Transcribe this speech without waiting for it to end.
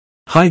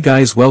Hi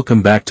guys,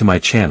 welcome back to my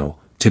channel.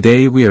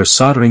 Today we are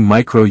soldering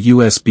micro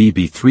USB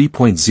B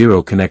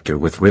 3.0 connector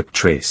with RIP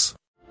trace.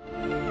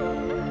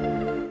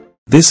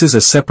 This is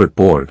a separate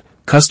board,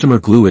 customer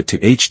glue it to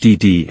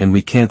HDD and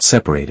we can't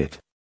separate it.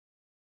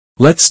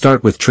 Let's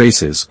start with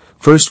traces.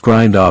 First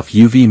grind off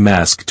UV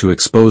mask to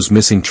expose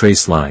missing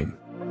trace line.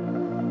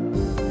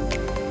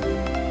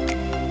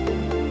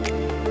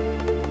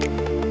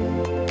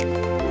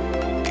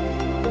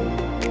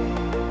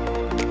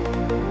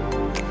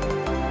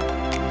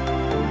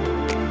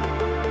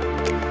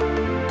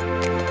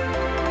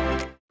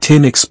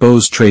 Tin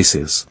exposed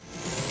traces.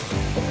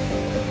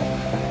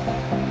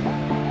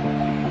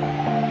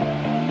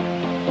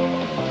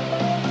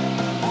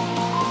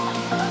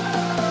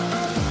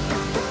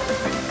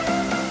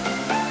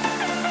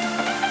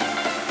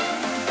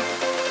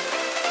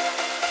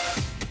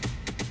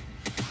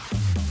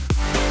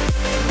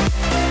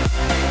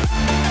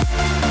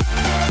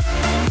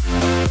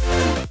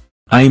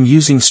 I am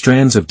using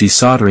strands of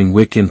desoldering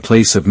wick in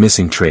place of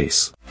missing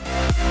trace.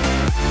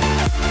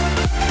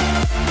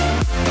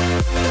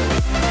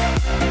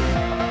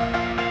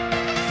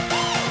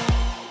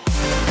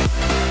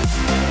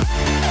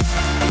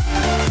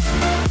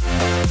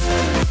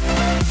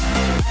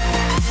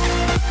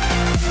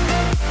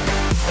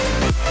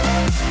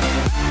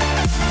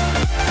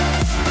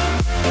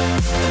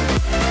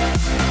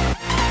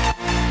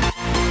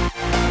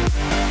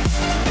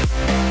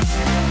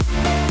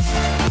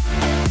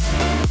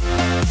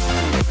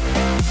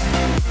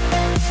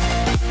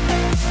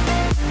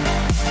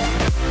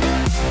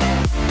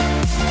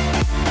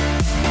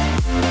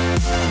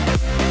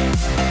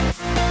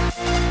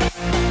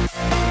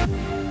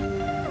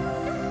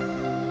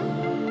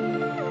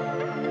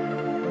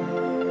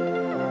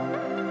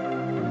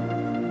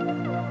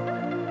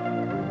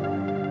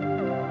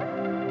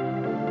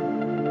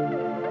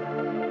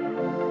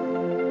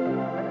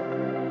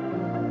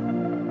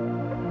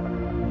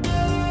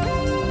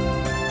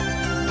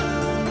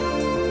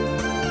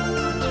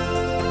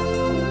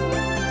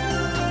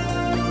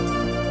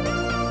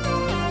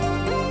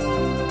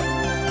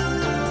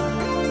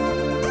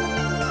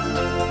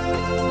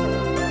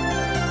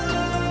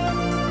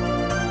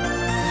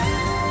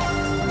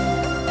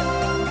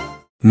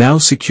 Now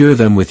secure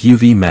them with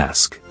UV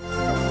mask.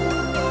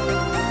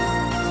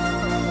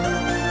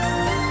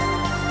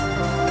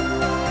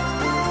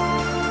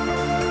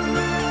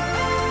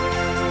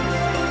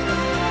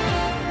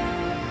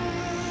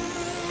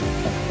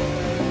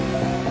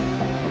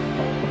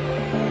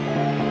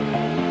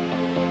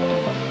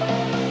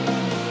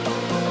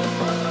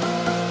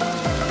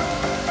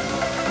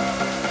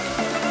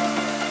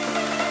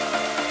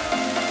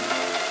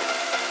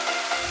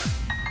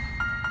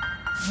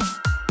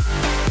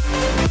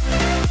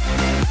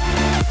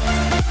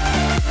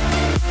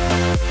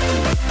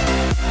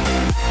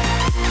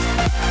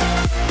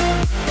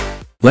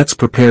 Let's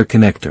prepare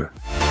connector.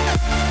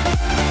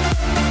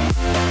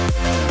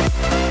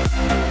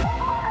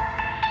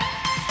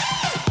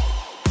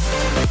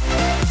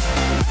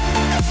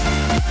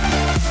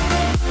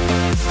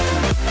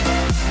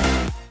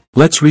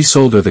 Let's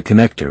resolder the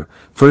connector.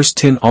 First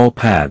tin all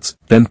pads,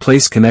 then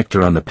place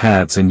connector on the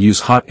pads and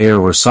use hot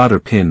air or solder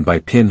pin by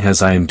pin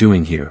as I am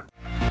doing here.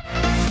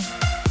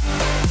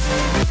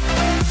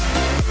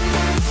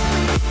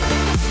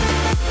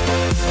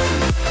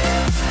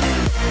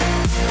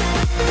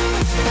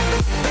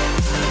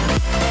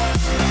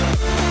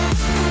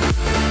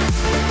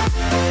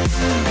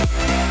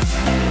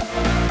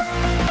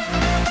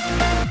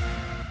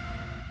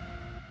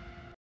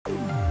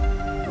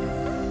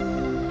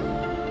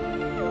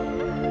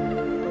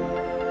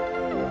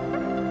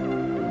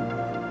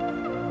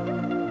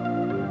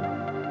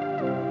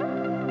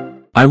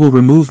 I will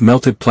remove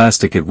melted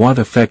plastic. It won't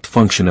affect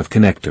function of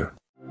connector.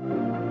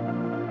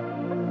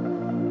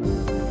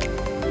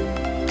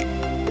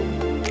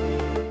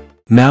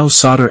 Now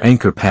solder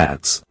anchor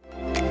pads.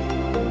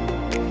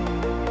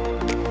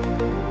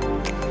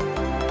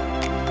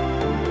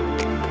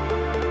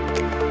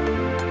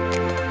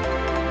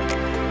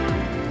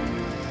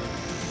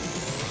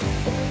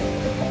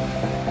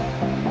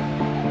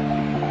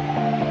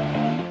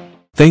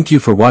 Thank you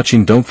for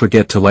watching. Don't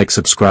forget to like,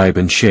 subscribe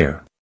and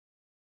share.